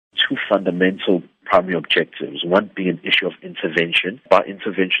two fundamental primary objectives, one being an issue of intervention. By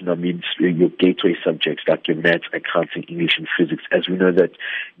intervention, I mean your gateway subjects like your maths, accounting, English, and physics. As we know that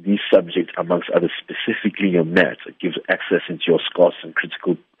these subjects, amongst others, specifically your maths, it gives access into your scarce and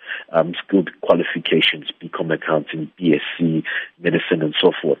critical skilled qualifications, BCom accounting, BSc, medicine, and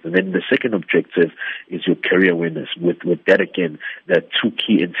so forth. And then the second objective is your career awareness. With that, again, there are two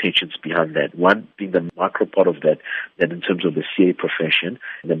key intentions behind that. One being the micro part of that in terms of the CA profession.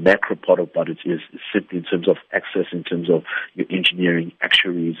 And the macro part about it is simply in terms of access, in terms of your engineering,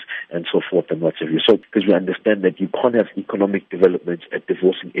 actuaries, and so forth and what have you. So, because we understand that you can't have economic development at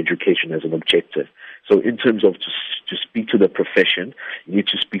divorcing education as an objective. So in terms of to speak to the profession, you need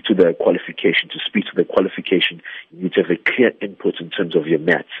to speak to the qualification. To speak to the qualification, you need to have a clear input in terms of your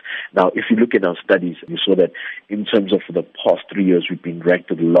maths. Now, if you look at our studies, you saw that in terms of the past 3 years, we've been ranked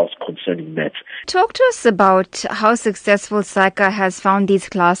the last concerning maths. Talk to us about how successful SAICA has found these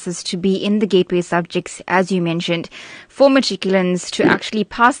classes to be in the gateway subjects, as you mentioned, for matriculants to actually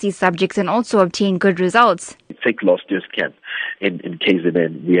pass these subjects and also obtain good results. Take last year's camp in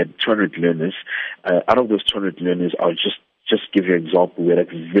KZN. We had 200 learners. Out of those 200 learners, I'll just give you an example. We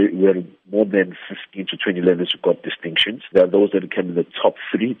had more than 15 to 20 learners who got distinctions. There are those that came in the top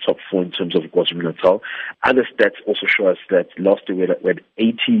 3, top 4 in terms of KwaZulu-Natal. Other stats also show us that last year we had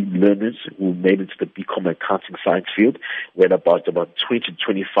 80 learners who made it to the BCom accounting science field. We had about 20 to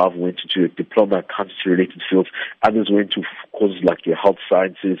 25 went into diploma accountancy-related fields. Others went to courses like your health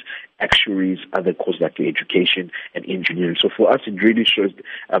sciences, actuaries, other courses like education and engineering. So for us, it really shows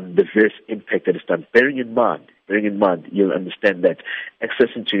the various impact that it's done. Bearing in mind, you'll understand that access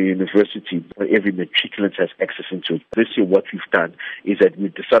into university, every matriculant has access into it. This year, what we've done is that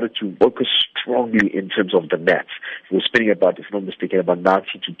we've decided to focus strongly in terms of the maths. We're spending about, if I'm not mistaken, about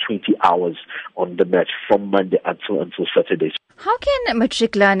 19 to 20 hours on the maths from Monday until Saturday. How can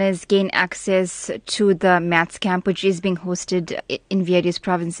matric learners gain access to the maths camp, which is being hosted in various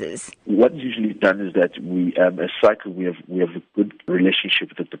provinces? What's usually done is that we, as SAICA, we have a good relationship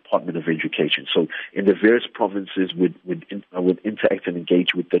with the Department of Education. So in the various provinces, would interact and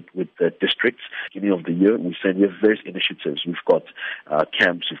engage with the districts. Beginning of the year, we have various initiatives. We've got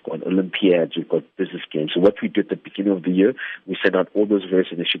camps, we've got Olympiads, we've got business games. So what we did at the beginning of the year, we sent out all those various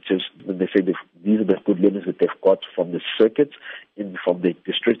initiatives. When they say these are the good learners that they've got from the circuits, from the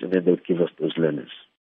district, and then they'll give us those learners.